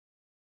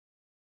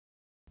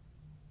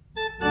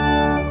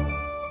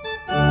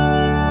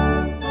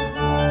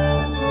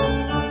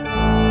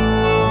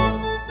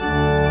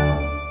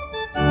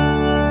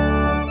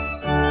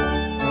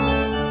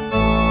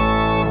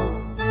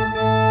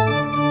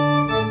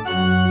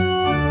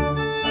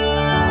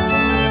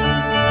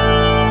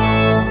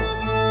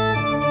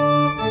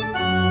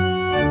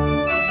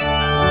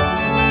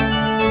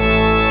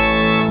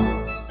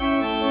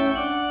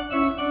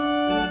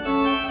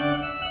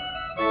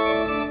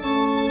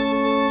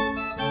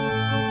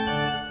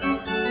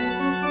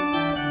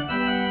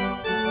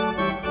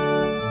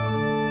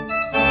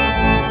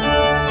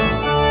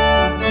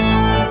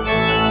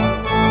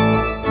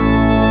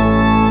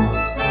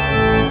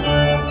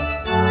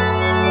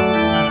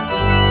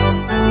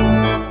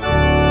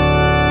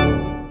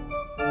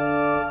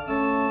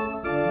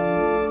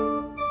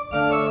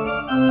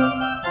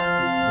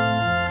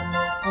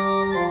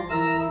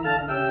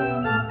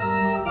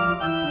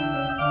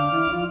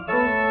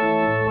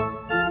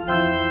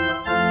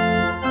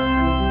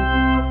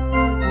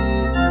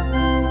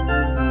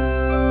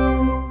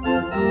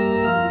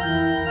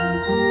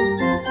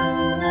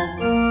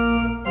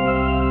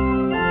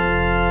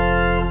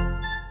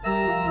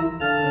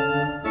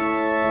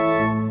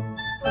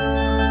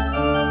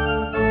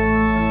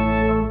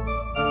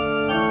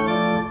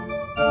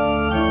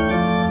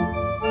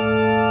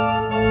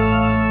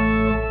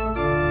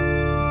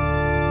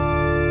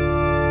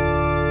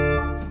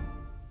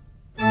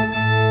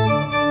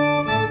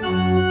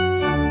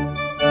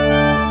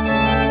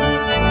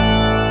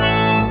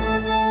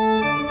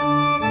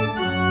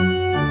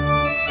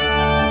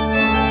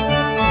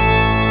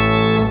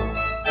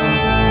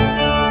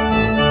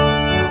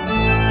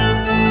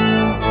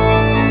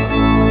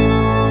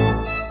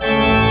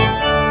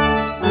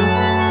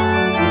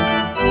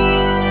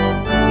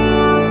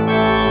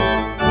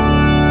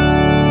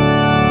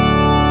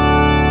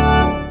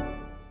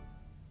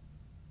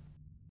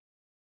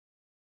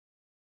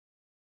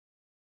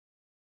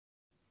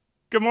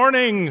Good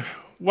morning.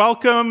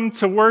 Welcome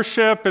to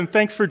worship, and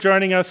thanks for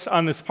joining us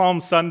on this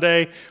Palm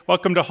Sunday.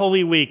 Welcome to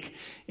Holy Week.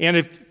 And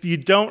if you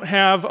don't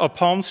have a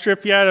palm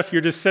strip yet, if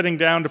you're just sitting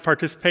down to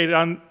participate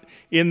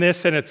in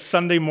this and it's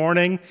Sunday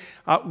morning,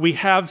 we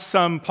have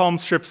some palm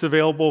strips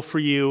available for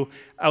you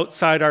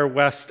outside our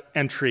west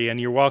entry,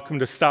 and you're welcome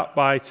to stop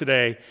by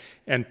today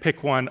and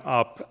pick one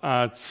up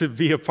to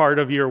be a part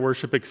of your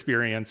worship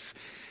experience.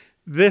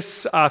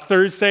 This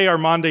Thursday, our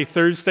Maundy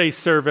Thursday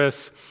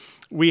service,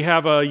 we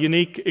have a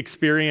unique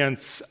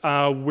experience.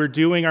 We're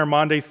doing our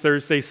Maundy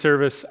Thursday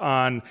service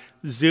on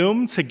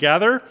Zoom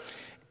together,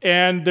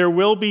 and there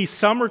will be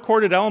some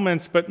recorded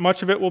elements, but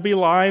much of it will be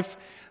live,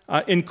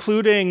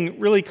 including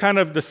really kind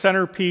of the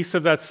centerpiece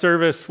of that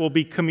service will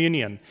be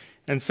communion.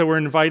 And so we're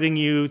inviting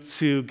you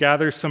to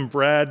gather some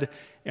bread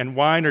and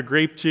wine or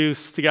grape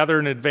juice together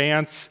in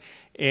advance,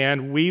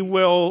 and we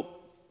will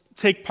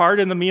take part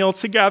in the meal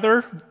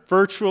together,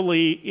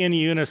 virtually in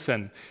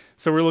unison.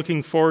 So we're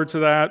looking forward to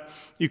that.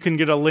 You can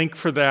get a link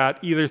for that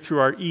either through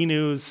our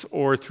e-news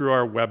or through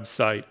our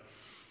website.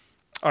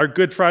 Our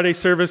Good Friday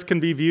service can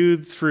be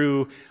viewed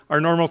through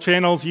our normal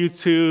channels,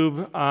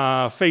 YouTube,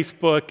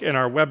 Facebook, and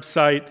our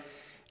website.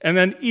 And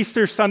then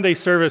Easter Sunday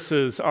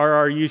services are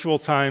our usual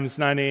times,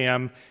 9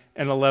 a.m.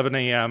 and 11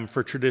 a.m.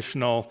 for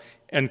traditional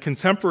and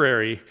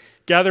contemporary.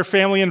 Gather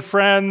family and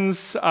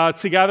friends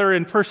together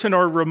in person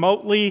or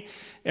remotely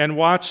and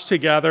watch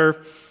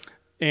together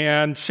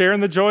and share in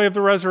the joy of the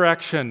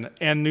resurrection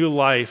and new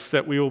life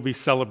that we will be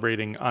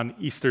celebrating on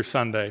Easter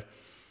Sunday.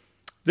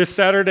 This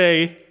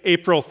Saturday,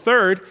 April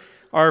 3rd,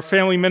 our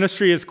family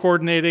ministry is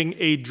coordinating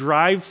a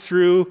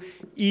drive-through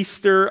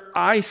Easter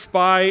I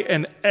Spy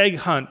and egg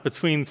hunt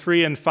between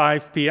 3 and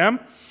 5 p.m.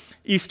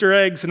 Easter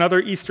eggs and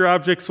other Easter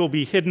objects will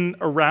be hidden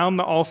around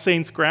the All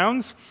Saints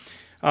grounds.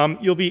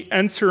 You'll be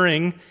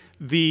entering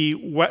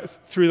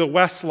through the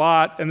west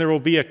lot, and there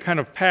will be a kind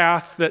of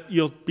path that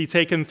you'll be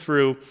taken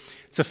through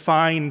to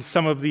find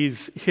some of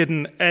these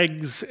hidden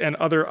eggs and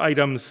other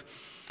items.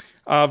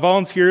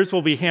 Volunteers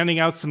will be handing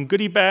out some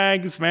goodie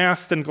bags,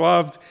 masked and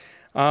gloved,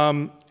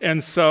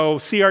 and so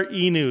see our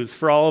e-news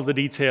for all of the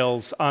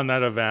details on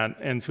that event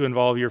and to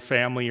involve your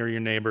family or your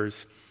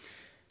neighbors.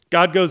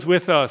 God goes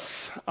with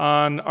us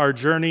on our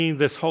journey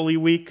this Holy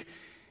Week.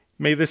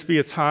 May this be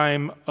a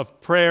time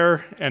of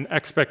prayer and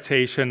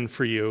expectation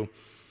for you.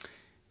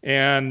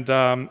 And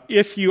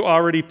if you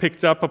already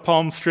picked up a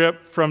palm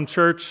strip from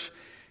church,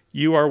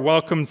 you are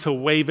welcome to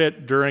wave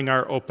it during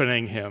our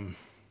opening hymn.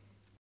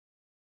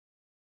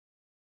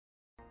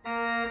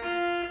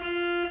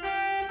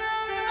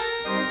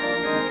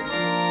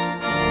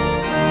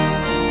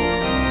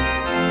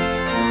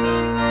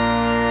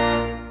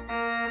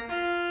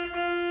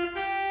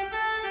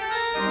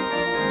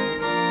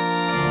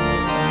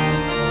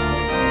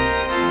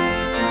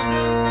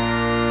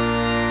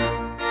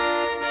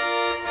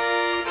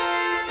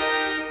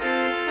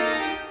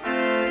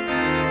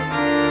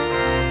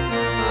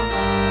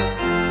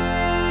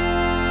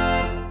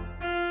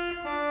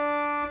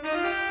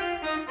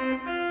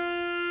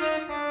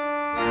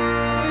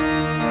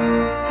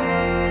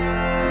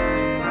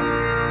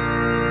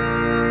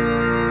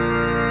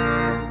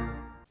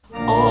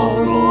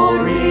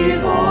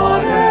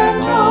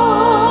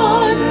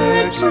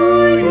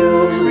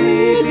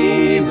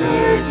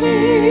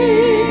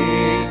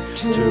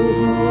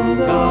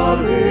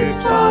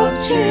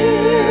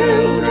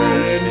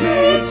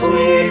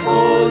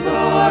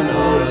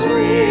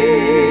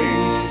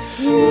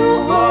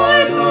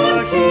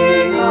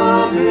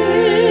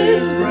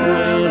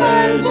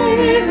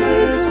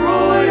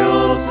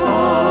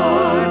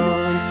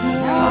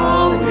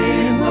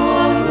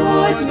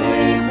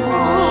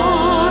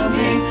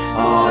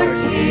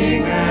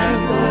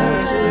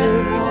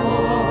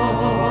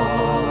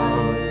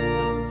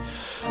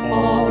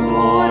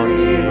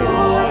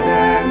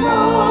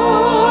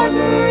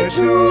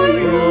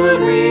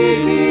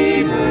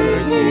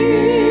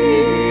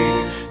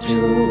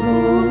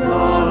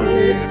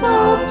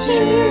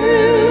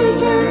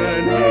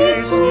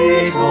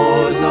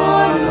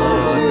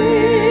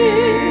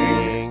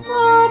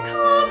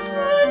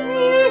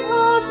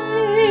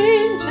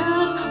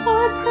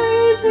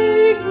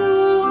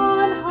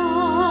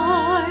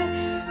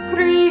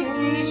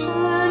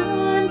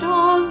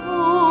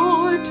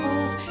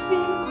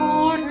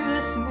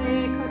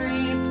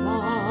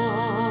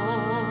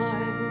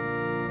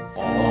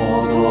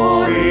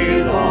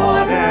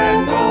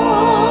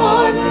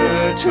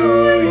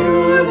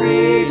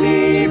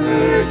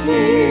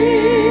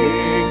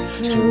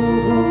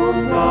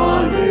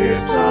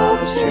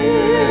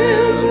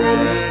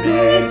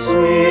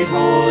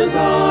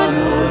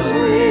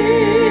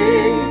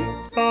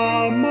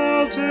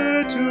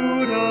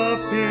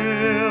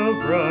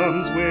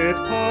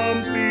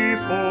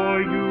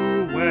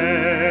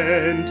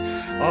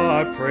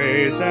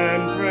 Praise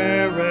and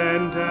prayer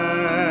and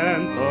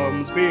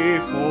anthems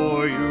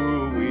before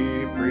you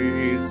we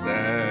present.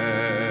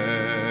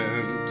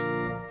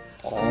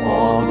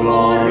 All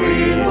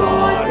glory,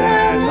 Lord,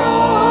 and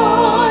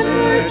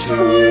honor to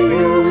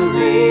you,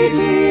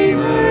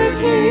 Redeemer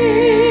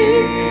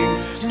King,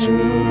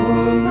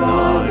 to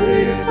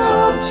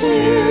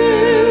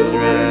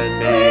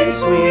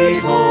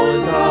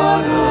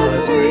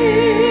hosannas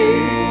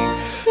bring.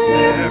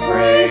 Their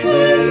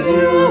praises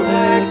you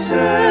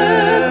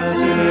accept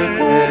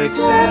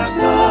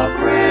the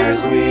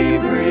prayers we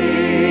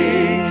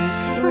bring.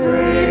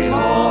 Great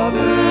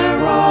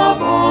author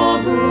of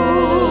all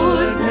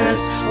goodness,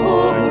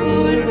 O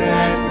good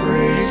and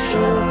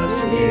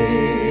gracious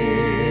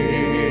King.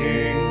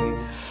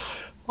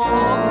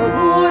 All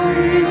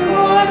glory,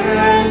 God,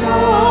 and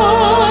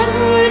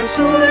honor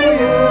to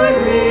you,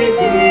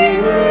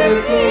 Redeemer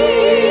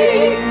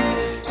King,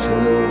 to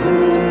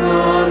whom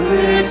the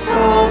lips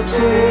of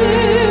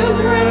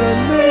children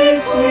make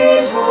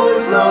sweet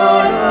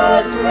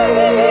hosannas ring.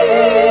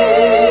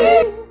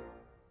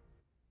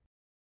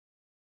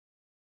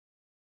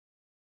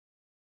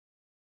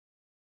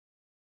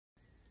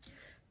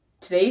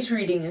 Today's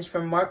reading is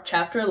from Mark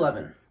chapter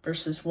 11,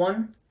 verses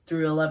 1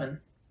 through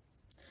 11.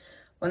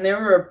 When they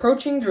were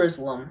approaching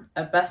Jerusalem,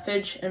 at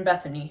Bethphage and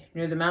Bethany,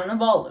 near the Mount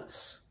of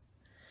Olives,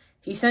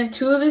 he sent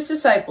 2 of his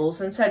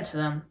disciples and said to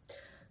them,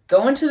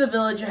 "Go into the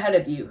village ahead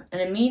of you, and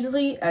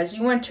immediately as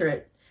you enter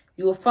it,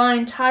 you will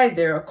find tied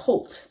there a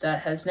colt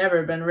that has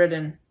never been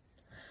ridden.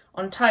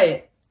 Untie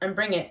it and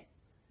bring it.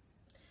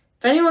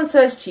 If anyone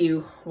says to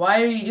you,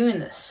 'Why are you doing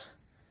this?'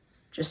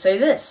 just say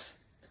this,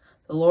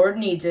 'The Lord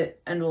needs it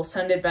and will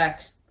send it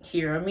back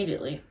here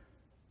immediately.'"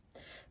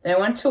 They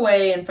went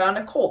away and found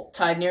a colt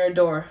tied near a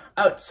door,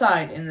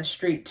 outside in the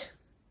street.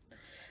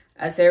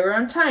 As they were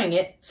untying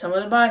it, some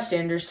of the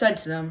bystanders said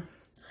to them,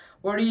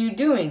 "What are you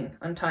doing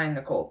untying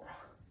the colt?"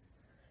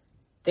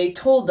 They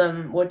told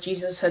them what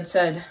Jesus had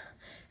said,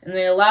 and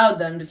they allowed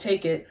them to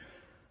take it.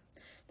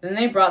 Then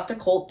they brought the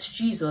colt to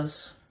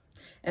Jesus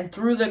and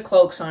threw their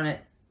cloaks on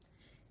it,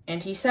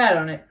 and he sat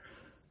on it.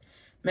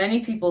 Many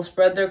people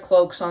spread their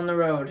cloaks on the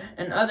road,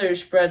 and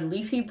others spread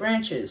leafy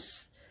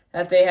branches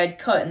that they had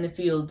cut in the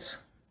fields.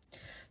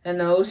 And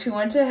those who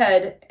went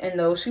ahead and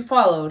those who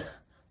followed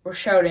were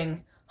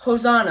shouting,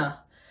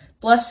 "Hosanna!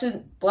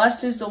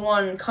 Blessed is the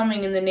one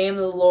coming in the name of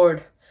the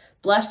Lord.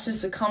 Blessed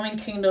is the coming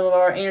kingdom of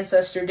our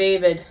ancestor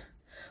David.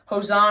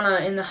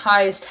 Hosanna in the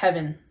highest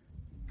heaven."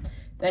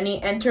 Then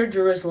he entered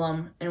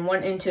Jerusalem and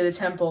went into the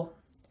temple.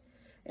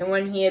 And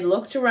when he had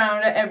looked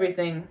around at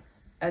everything,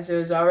 as it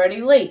was already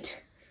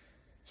late,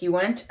 he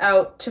went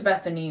out to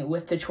Bethany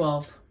with the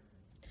 12.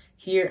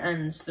 Here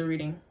ends the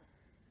reading.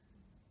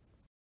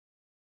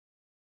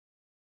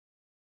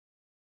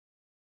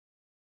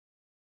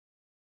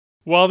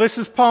 Well, this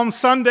is Palm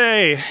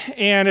Sunday,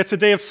 and it's a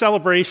day of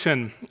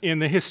celebration in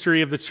the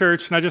history of the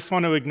church, and I just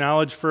want to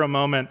acknowledge for a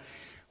moment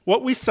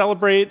what we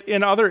celebrate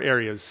in other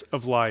areas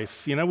of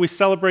life. You know, we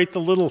celebrate the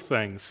little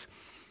things.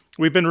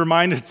 We've been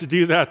reminded to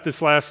do that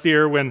this last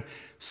year when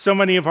so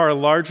many of our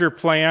larger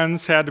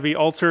plans had to be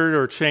altered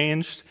or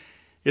changed.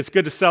 It's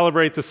good to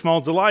celebrate the small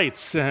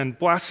delights and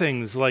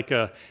blessings like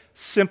a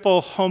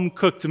simple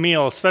home-cooked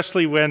meal,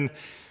 especially when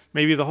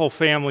maybe the whole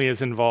family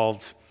is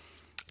involved.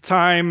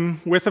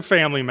 Time with a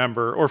family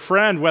member or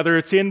friend, whether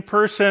it's in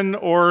person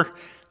or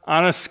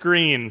on a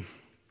screen.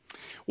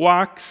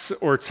 Walks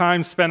or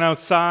time spent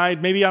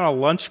outside, maybe on a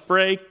lunch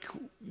break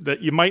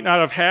that you might not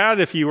have had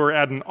if you were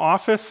at an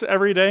office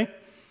every day.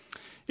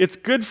 It's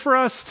good for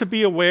us to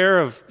be aware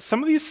of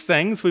some of these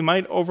things we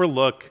might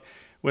overlook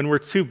when we're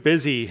too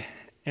busy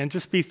and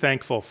just be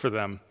thankful for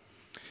them.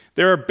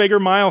 There are bigger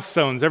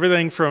milestones,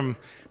 everything from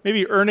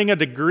maybe earning a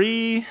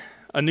degree,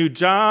 a new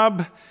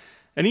job,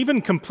 and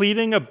even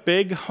completing a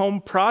big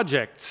home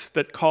project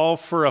that call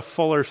for a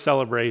fuller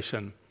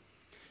celebration.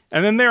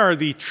 And then there are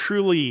the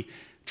truly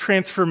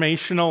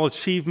transformational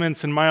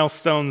achievements and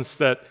milestones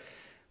that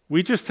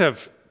we just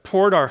have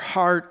poured our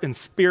heart and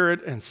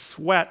spirit and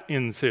sweat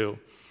into.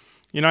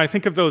 You know, I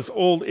think of those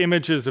old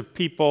images of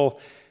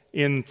people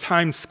in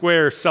Times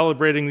Square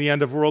celebrating the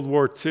end of World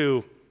War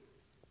II.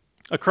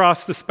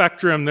 Across the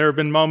spectrum, there have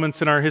been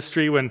moments in our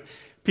history when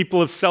people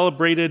have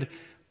celebrated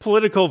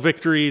political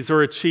victories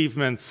or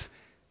achievements.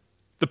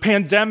 The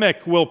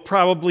pandemic will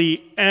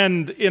probably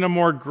end in a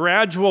more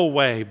gradual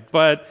way,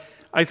 but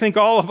I think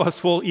all of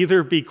us will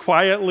either be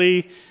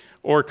quietly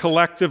or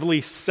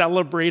collectively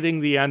celebrating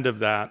the end of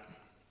that.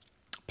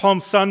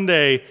 Palm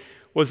Sunday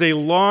was a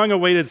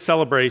long-awaited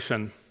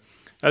celebration.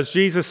 As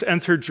Jesus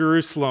entered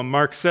Jerusalem,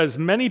 Mark says,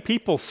 many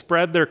people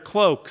spread their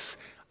cloaks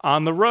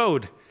on the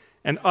road,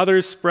 and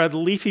others spread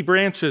leafy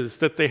branches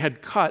that they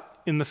had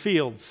cut in the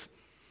fields.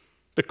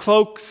 The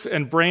cloaks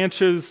and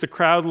branches the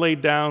crowd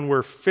laid down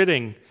were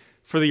fitting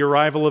for the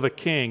arrival of a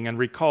king and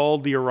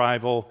recalled the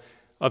arrival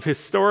of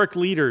historic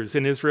leaders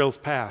in Israel's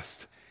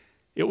past.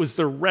 It was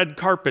the red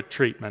carpet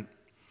treatment.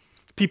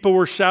 People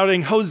were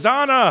shouting,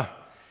 "Hosanna!"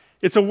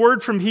 It's a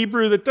word from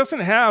Hebrew that doesn't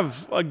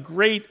have a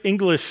great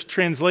English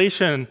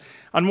translation.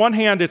 On one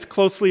hand, it's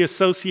closely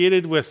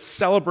associated with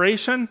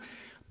celebration,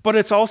 but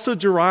it's also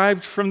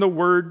derived from the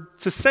word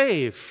to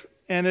save,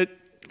 and it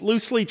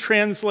loosely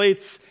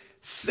translates,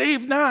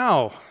 "Save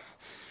now."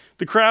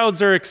 The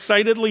crowds are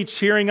excitedly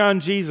cheering on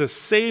Jesus,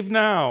 "Save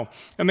now."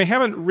 And they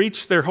haven't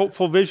reached their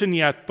hopeful vision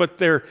yet, but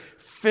they're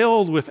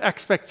filled with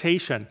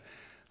expectation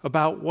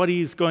about what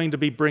he's going to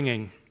be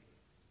bringing.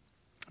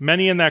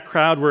 Many in that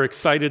crowd were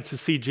excited to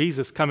see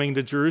Jesus coming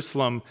to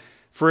Jerusalem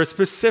for a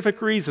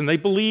specific reason. They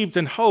believed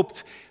and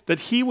hoped that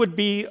he would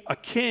be a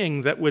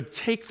king that would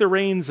take the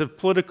reins of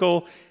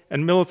political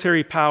and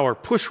military power,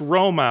 push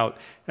Rome out,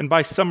 and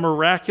by some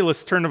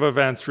miraculous turn of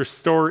events,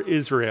 restore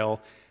Israel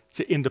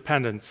to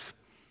independence.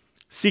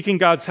 Seeking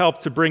God's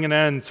help to bring an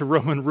end to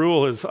Roman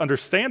rule is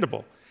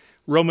understandable.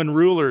 Roman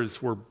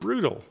rulers were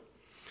brutal.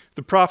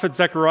 The prophet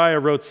Zechariah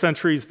wrote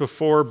centuries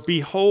before,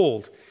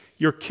 "Behold,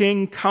 your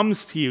king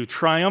comes to you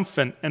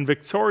triumphant and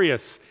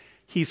victorious.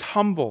 He's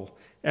humble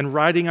and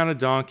riding on a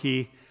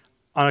donkey,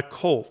 on a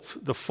colt,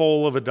 the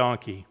foal of a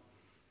donkey."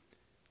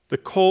 The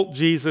colt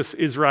Jesus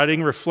is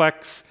riding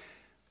reflects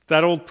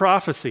that old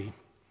prophecy.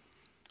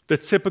 The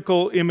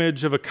typical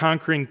image of a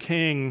conquering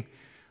king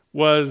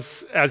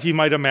was, as you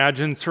might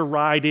imagine, to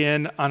ride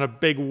in on a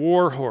big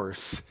war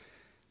horse.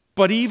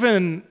 But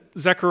even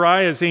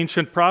Zechariah's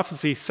ancient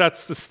prophecy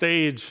sets the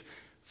stage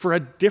for a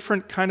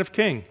different kind of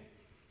king,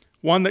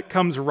 one that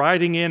comes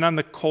riding in on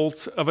the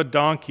colt of a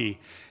donkey.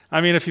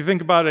 I mean, if you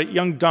think about it,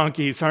 young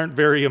donkeys aren't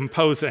very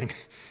imposing.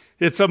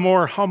 It's a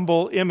more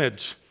humble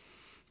image.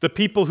 The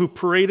people who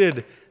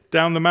paraded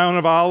down the Mount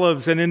of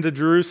Olives and into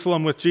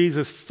Jerusalem with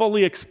Jesus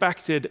fully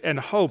expected and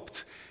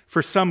hoped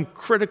for some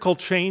critical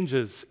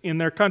changes in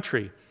their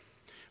country.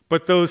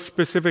 But those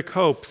specific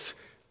hopes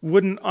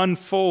wouldn't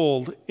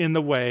unfold in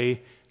the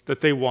way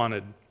that they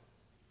wanted.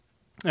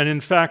 And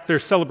in fact, their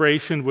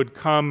celebration would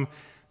come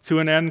to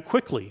an end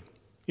quickly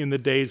in the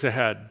days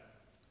ahead.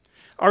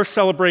 Our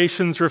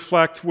celebrations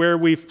reflect where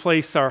we've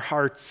placed our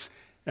hearts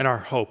and our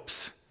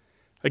hopes.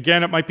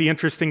 Again, it might be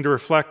interesting to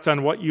reflect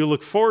on what you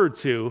look forward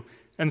to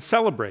and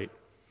celebrate.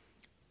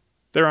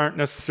 There aren't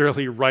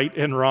necessarily right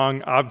and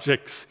wrong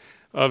objects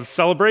of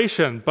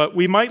celebration, but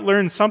we might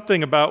learn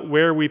something about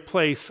where we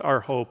place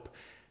our hope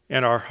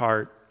and our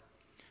heart.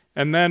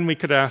 And then we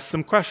could ask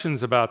some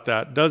questions about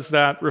that. Does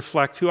that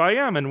reflect who I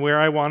am and where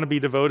I want to be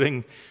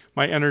devoting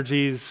my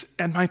energies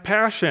and my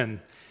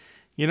passion?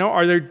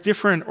 Are there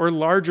different or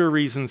larger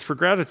reasons for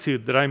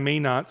gratitude that I may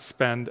not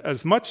spend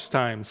as much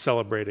time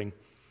celebrating?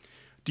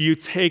 Do you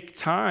take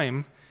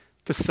time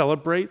to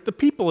celebrate the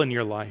people in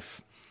your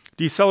life?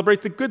 Do you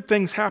celebrate the good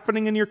things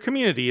happening in your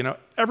community?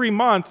 Every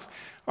month,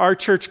 our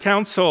church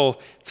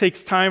council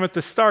takes time at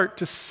the start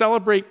to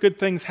celebrate good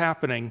things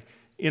happening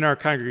in our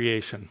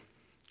congregation.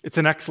 It's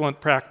an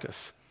excellent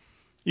practice.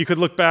 You could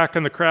look back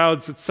on the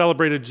crowds that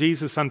celebrated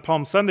Jesus on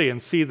Palm Sunday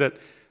and see that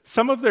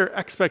some of their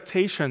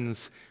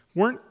expectations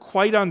weren't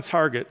quite on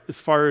target as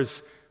far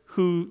as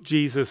who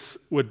Jesus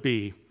would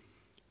be.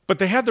 But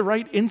they had the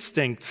right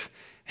instinct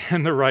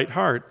and the right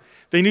heart.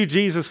 They knew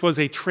Jesus was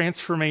a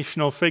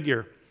transformational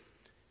figure.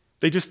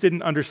 They just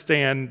didn't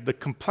understand the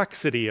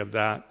complexity of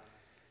that.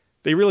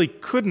 They really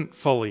couldn't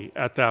fully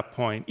at that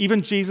point.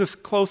 Even Jesus'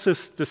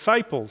 closest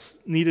disciples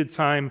needed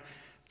time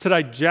to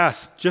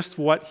digest just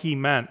what he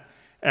meant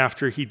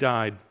after he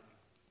died.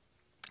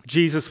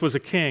 Jesus was a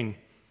king,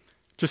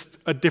 just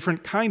a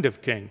different kind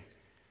of king,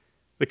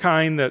 the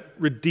kind that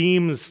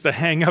redeems the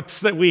hang-ups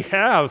that we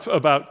have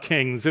about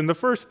kings in the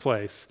first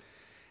place.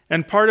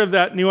 And part of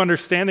that new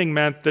understanding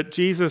meant that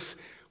Jesus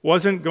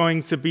wasn't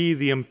going to be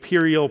the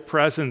imperial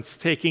presence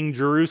taking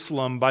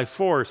Jerusalem by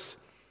force.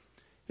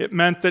 It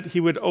meant that he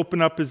would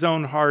open up his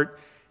own heart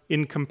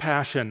in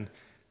compassion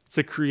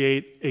to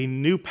create a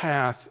new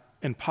path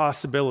and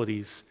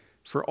possibilities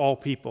for all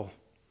people.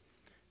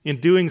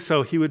 In doing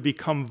so, he would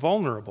become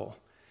vulnerable,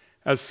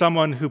 as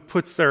someone who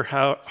puts their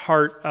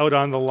heart out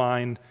on the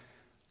line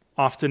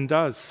often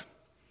does.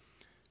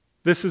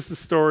 This is the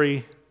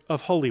story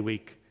of Holy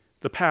Week,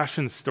 the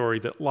Passion story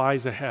that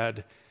lies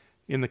ahead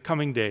in the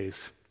coming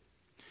days.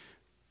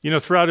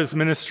 Throughout his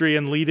ministry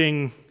and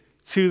leading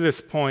to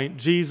this point,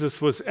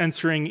 Jesus was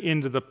entering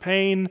into the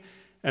pain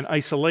and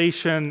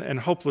isolation and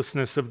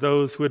hopelessness of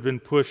those who had been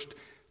pushed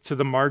to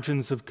the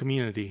margins of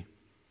community.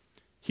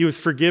 He was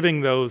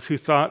forgiving those who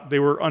thought they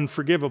were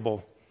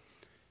unforgivable.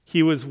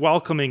 He was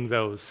welcoming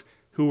those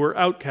who were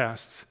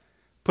outcasts,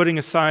 putting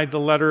aside the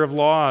letter of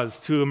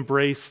laws to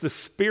embrace the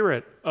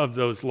spirit of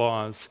those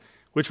laws,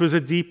 which was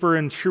a deeper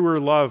and truer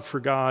love for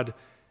God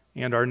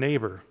and our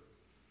neighbor.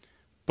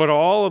 But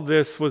all of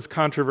this was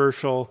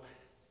controversial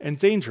and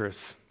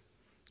dangerous.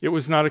 It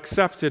was not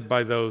accepted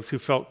by those who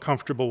felt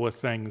comfortable with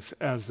things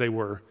as they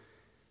were.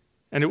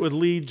 And it would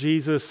lead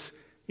Jesus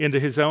into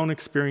his own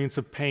experience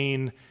of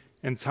pain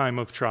and time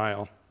of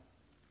trial.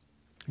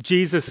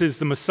 Jesus is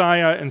the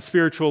Messiah and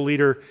spiritual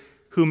leader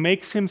who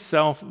makes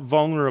himself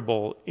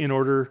vulnerable in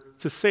order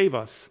to save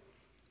us.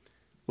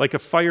 Like a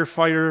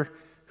firefighter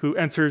who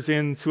enters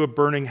into a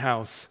burning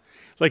house,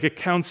 like a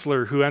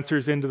counselor who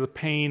enters into the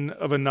pain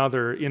of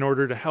another in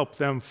order to help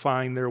them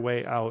find their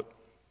way out.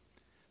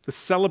 The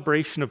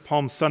celebration of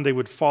Palm Sunday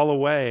would fall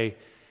away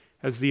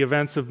as the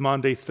events of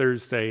Maundy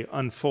Thursday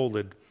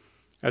unfolded,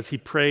 as he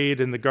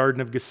prayed in the Garden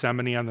of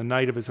Gethsemane on the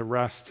night of his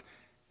arrest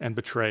and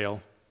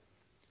betrayal.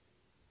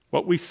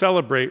 What we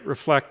celebrate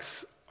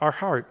reflects our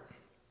heart.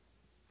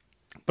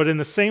 But in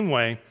the same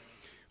way,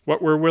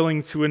 what we're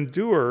willing to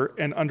endure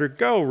and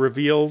undergo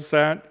reveals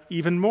that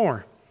even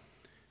more.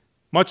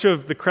 Much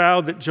of the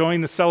crowd that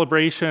joined the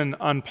celebration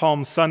on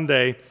Palm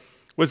Sunday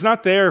was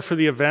not there for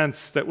the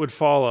events that would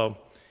follow.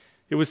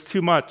 It was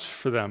too much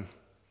for them.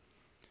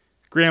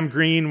 Graham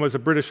Greene was a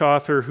British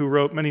author who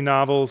wrote many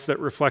novels that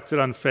reflected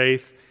on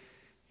faith.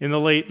 In the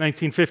late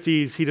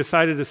 1950s, he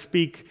decided to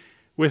speak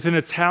with an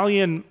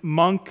Italian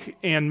monk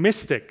and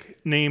mystic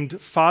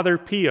named Father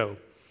Pio.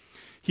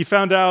 He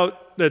found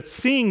out that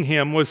seeing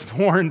him was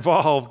more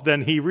involved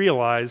than he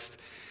realized.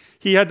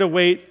 He had to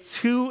wait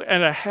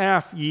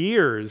 2.5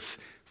 years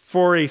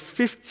for a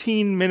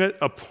 15-minute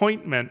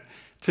appointment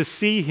to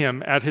see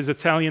him at his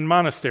Italian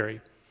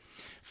monastery.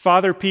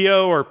 Father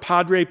Pio, or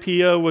Padre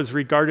Pio, was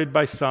regarded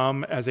by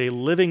some as a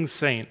living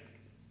saint.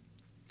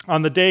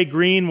 On the day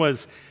Greene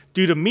was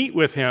due to meet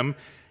with him,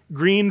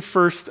 Greene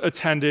first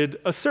attended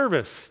a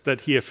service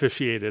that he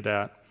officiated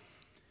at.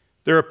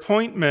 Their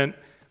appointment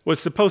was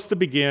supposed to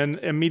begin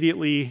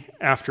immediately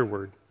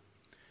afterward.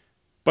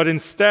 But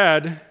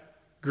instead,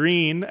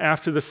 Greene,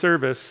 after the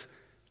service,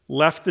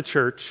 left the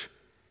church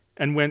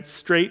and went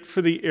straight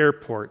for the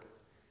airport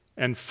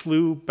and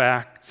flew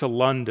back to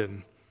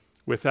London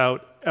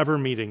without ever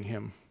meeting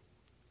him.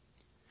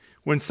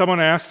 When someone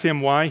asked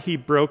him why he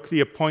broke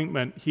the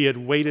appointment he had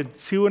waited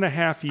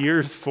 2.5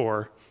 years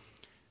for,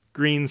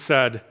 Greene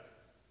said,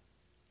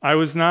 "I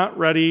was not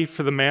ready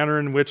for the manner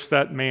in which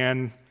that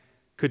man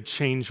could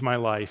change my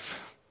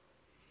life."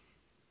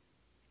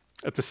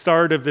 At the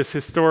start of this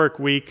historic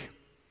week,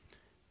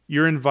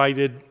 you're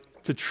invited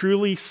to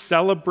truly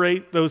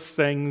celebrate those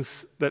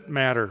things that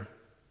matter.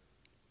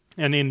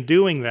 And in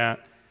doing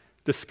that,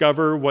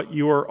 discover what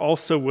you are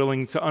also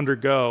willing to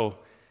undergo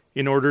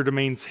in order to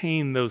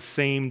maintain those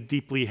same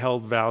deeply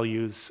held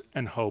values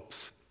and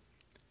hopes.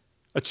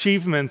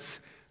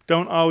 Achievements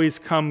don't always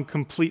come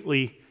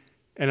completely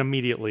and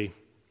immediately.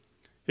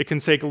 It can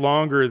take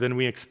longer than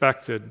we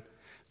expected.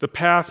 The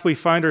path we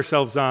find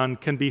ourselves on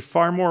can be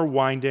far more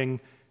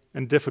winding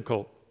and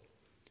difficult.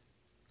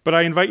 But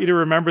I invite you to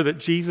remember that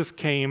Jesus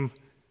came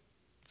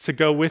to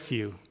go with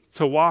you,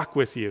 to walk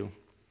with you,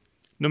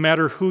 no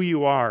matter who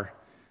you are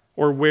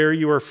or where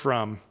you are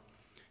from,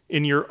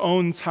 in your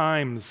own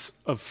times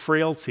of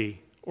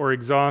frailty or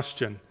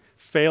exhaustion,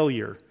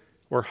 failure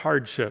or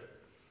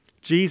hardship.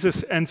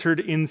 Jesus entered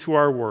into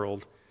our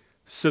world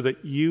so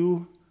that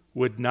you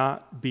would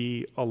not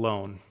be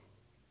alone.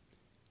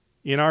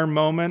 In our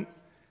moment,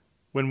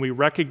 when we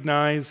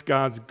recognize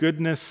God's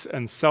goodness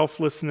and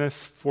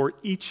selflessness for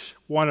each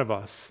one of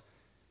us,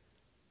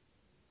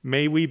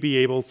 may we be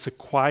able to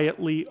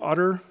quietly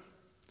utter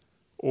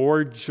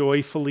or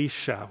joyfully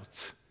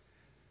shout,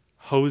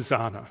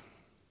 Hosanna.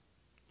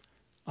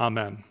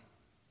 Amen.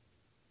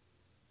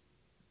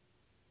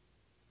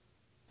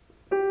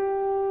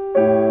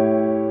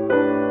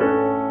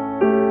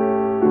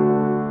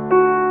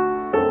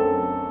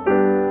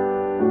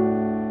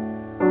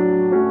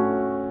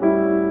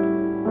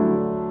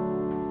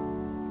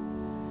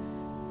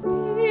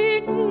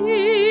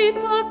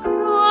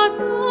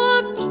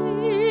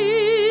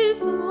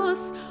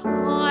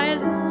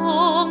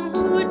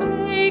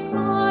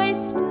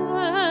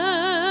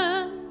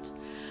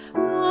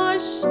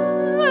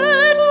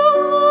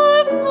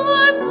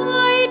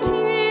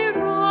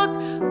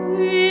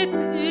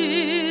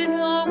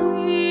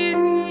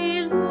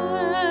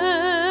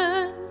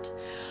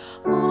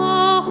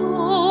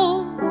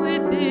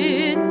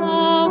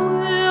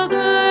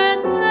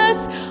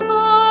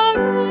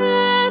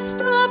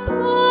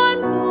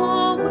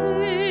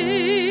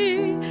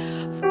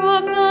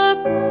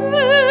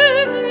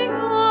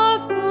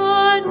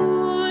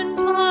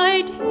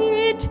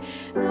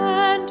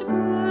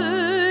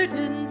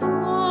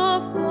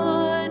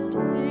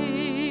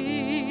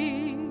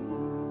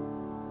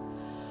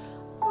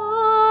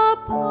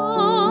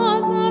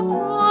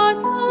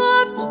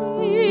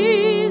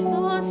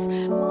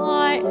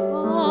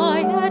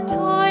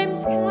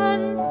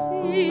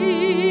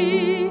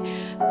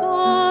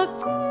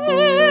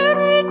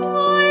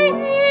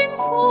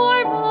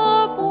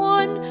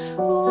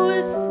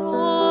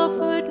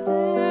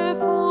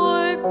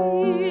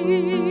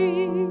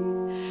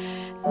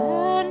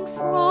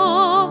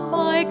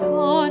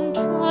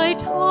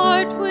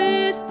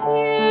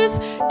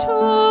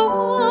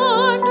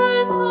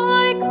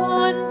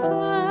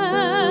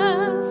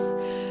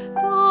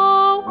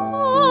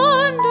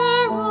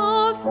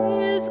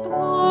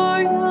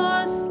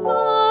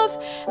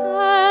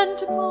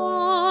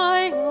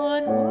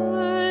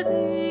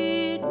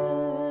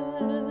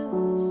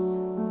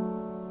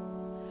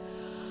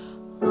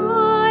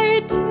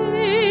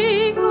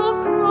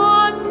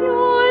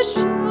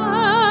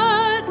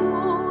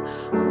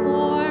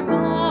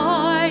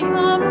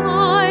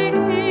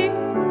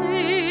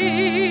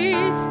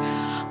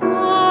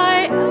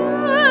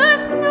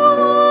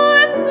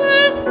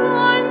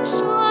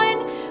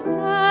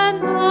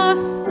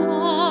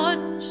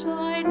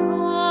 Sunshine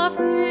of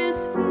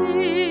his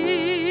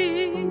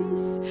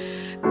face.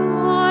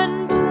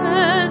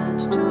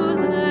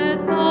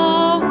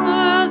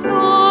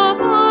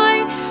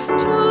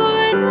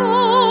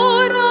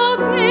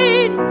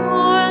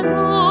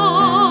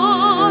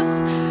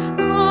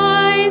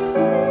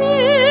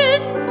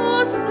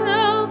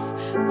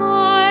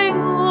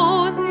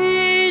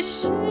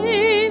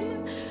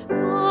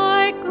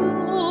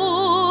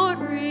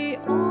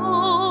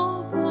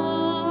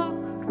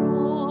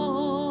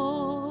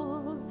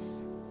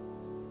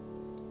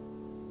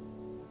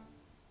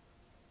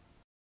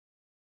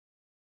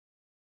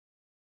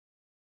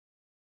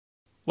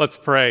 Let's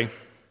pray.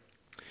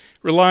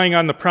 Relying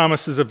on the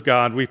promises of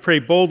God, we pray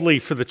boldly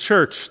for the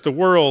church, the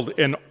world,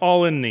 and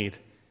all in need.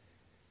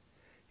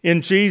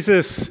 In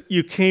Jesus,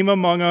 you came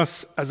among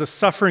us as a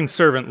suffering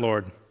servant,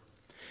 Lord.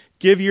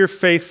 Give your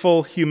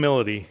faithful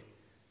humility.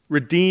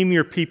 Redeem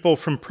your people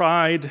from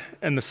pride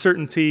and the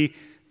certainty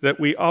that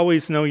we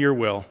always know your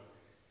will.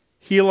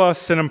 Heal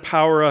us and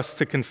empower us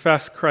to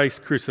confess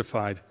Christ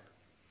crucified.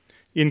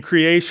 In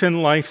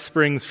creation, life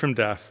springs from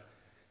death.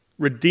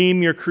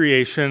 Redeem your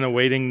creation,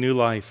 awaiting new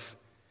life.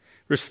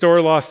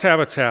 Restore lost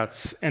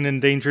habitats and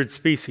endangered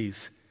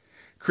species.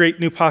 Create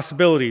new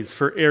possibilities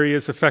for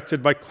areas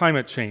affected by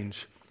climate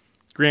change.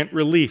 Grant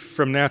relief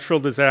from natural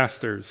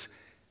disasters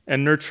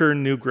and nurture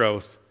new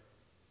growth.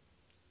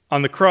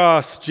 On the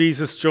cross,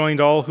 Jesus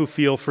joined all who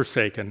feel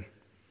forsaken.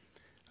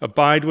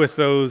 Abide with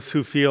those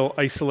who feel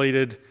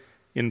isolated,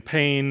 in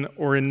pain,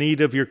 or in need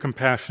of your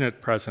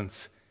compassionate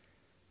presence.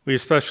 We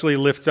especially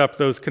lift up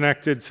those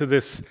connected to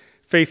this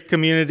faith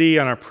community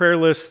on our prayer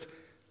list,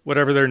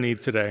 whatever their need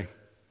today.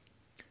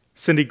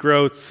 Cindy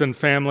Groats and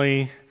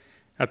family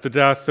at the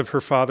death of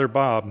her father,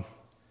 Bob.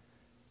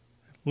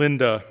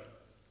 Linda,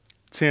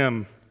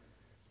 Tim,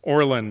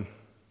 Orlin,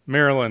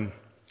 Marilyn,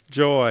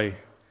 Joy,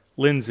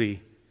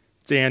 Lindsay,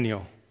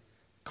 Daniel,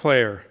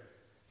 Claire,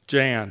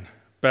 Jan,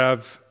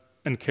 Bev,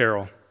 and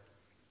Carol.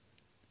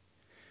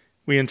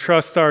 We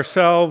entrust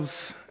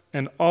ourselves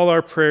and all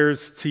our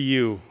prayers to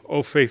you,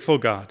 O faithful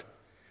God.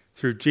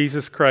 Through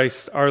Jesus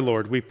Christ our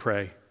Lord, we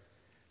pray.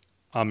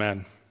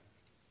 Amen.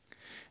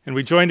 And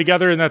we join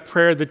together in that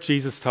prayer that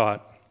Jesus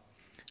taught.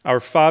 Our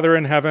Father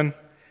in heaven,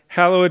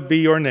 hallowed be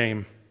your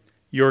name.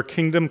 Your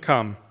kingdom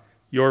come,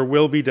 your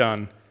will be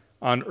done,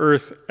 on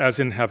earth as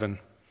in heaven.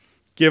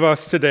 Give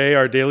us today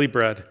our daily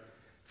bread.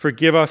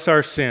 Forgive us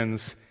our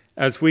sins,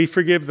 as we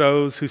forgive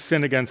those who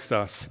sin against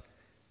us.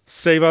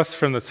 Save us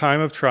from the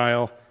time of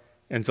trial,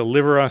 and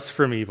deliver us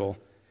from evil.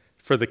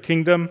 For the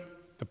kingdom,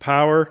 the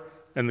power,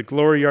 and the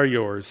glory are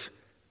yours,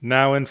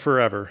 now and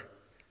forever.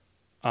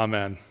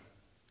 Amen.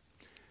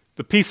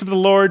 The peace of the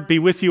Lord be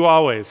with you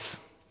always.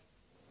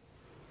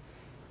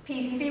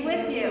 Peace be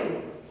with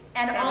you,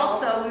 and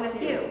also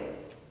with you.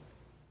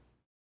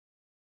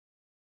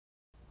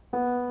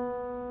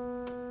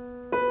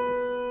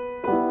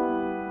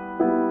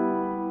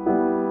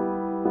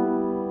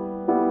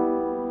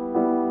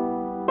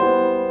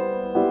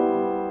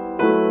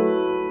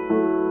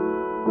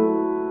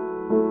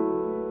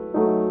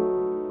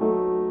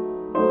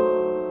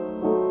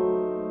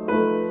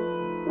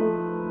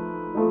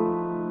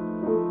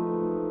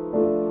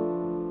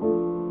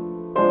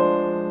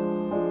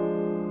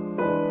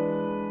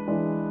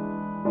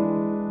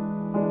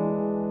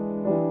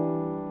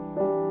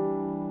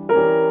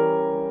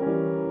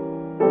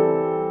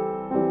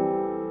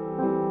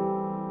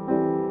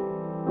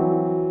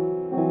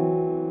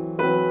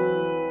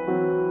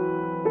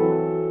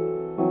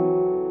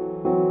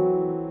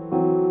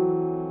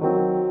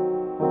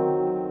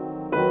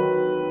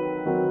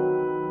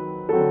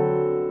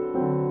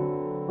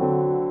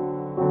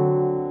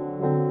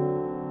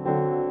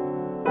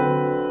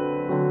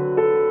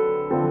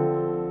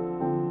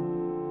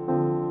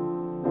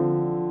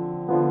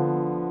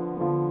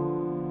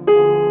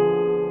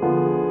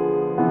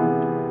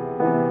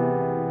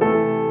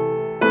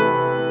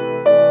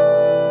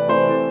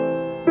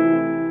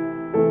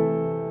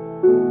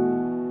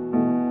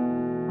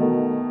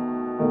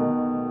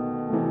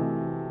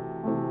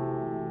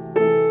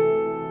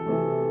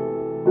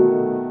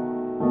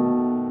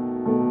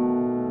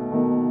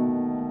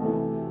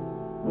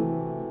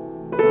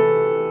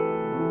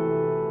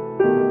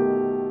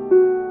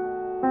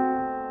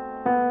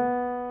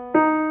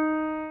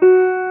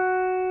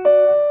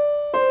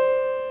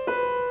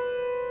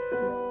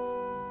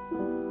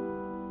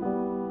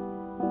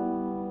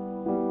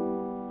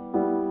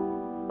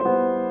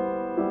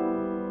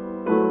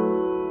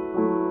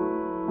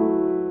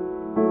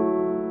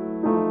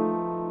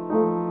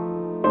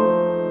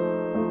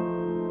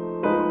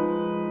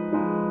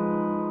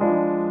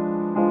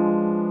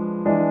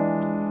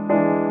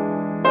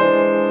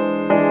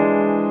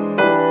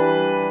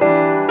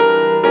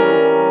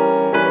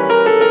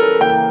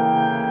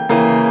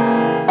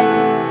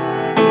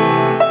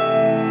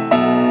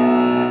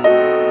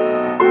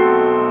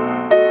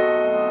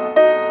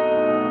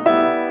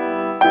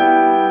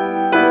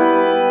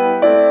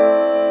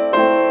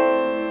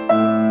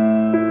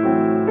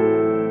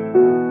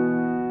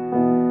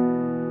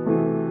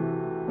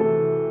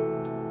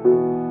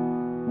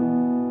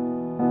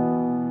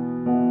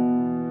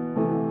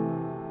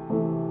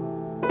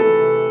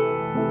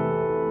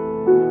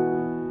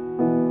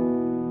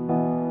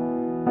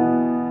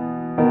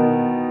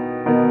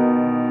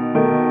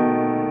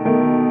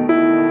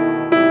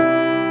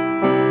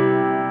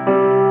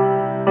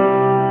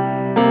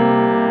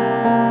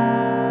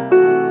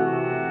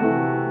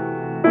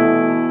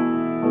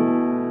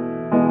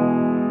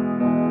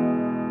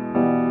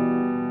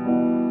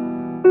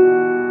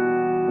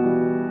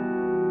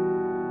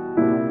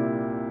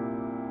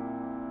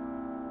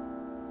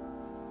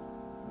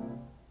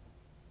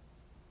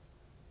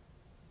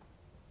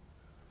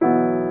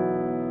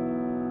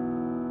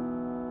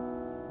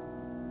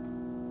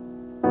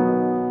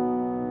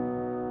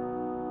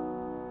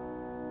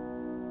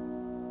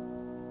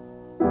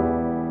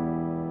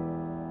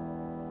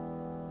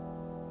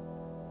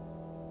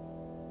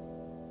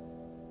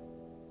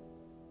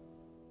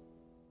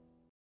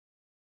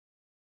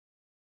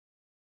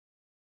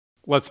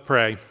 Let's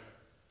pray.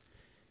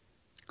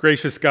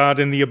 Gracious God,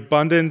 in the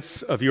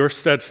abundance of your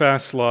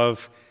steadfast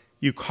love,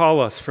 you call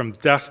us from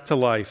death to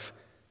life,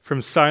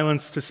 from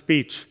silence to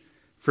speech,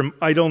 from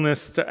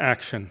idleness to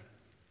action.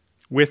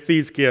 With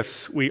these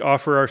gifts, we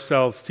offer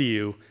ourselves to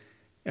you,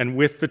 and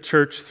with the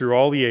church through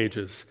all the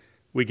ages,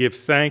 we give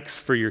thanks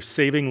for your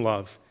saving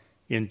love.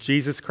 In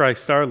Jesus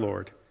Christ our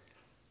Lord.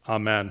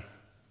 Amen.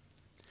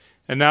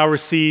 And now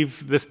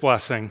receive this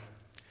blessing.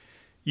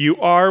 You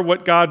are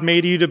what God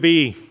made you to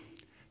be,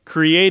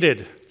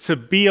 created to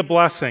be a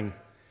blessing,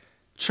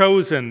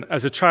 chosen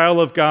as a child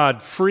of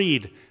God,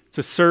 freed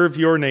to serve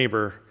your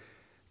neighbor.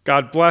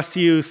 God bless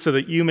you so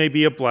that you may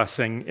be a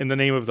blessing in the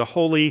name of the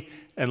Holy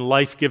and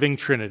life-giving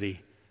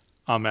Trinity.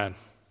 Amen.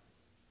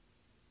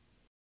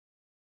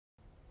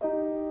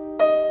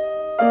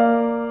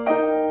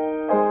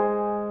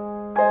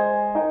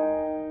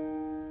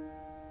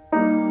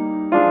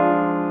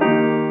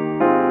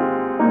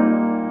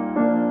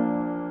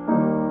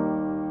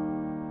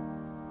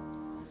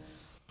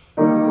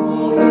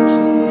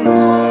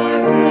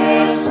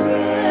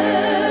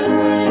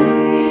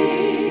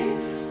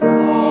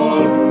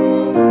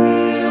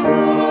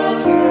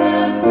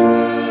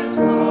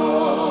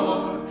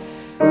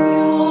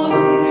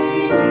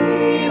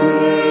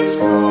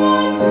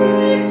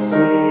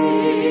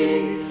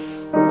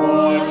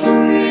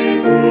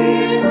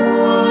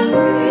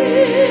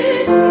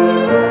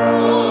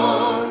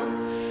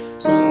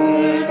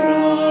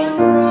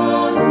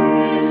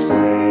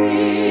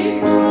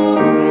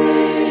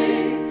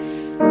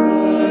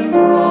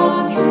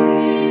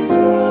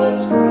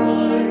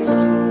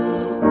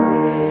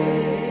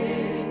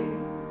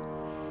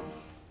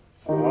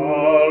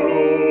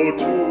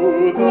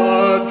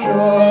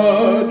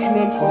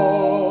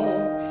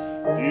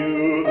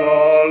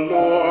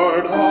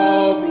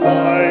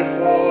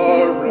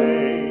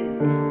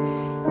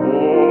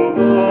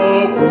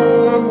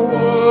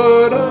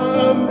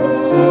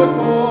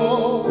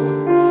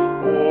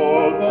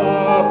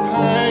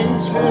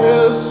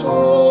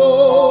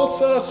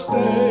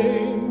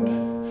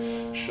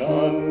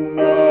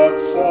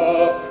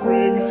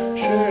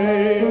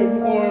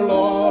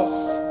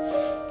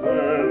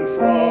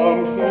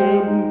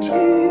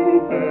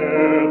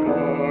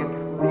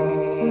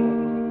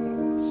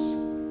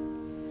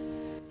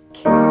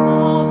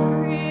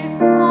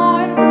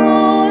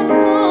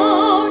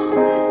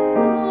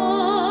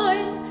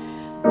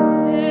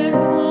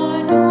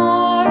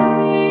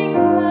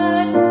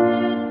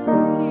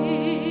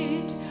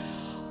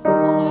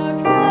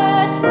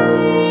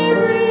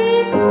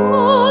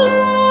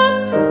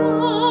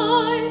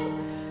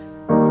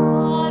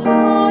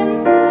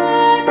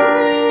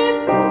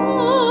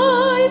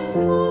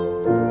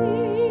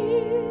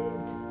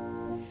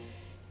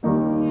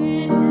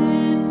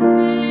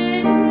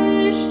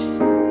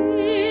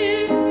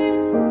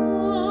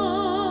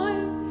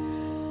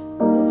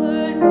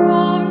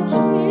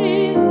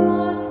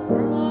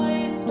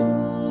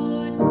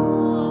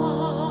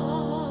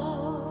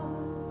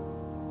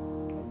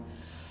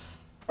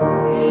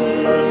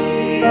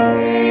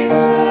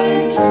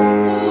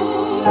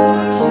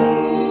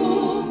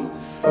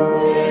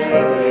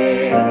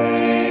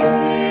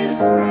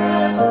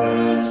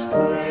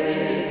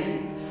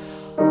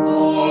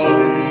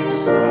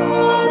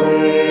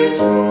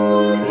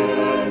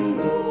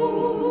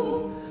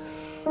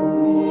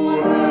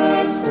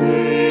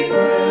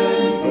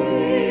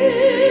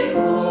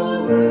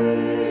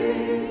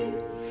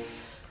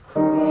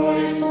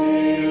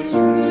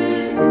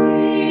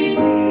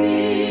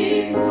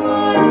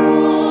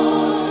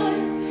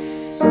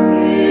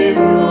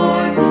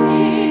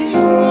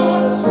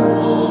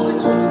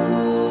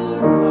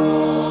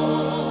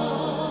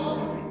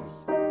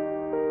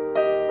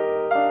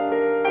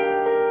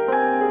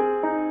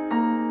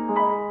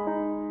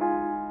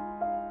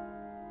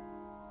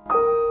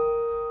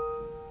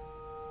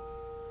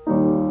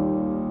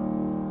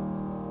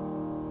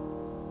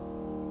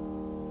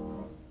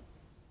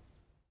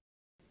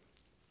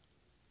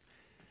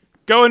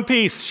 Go in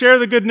peace. Share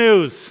the good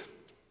news.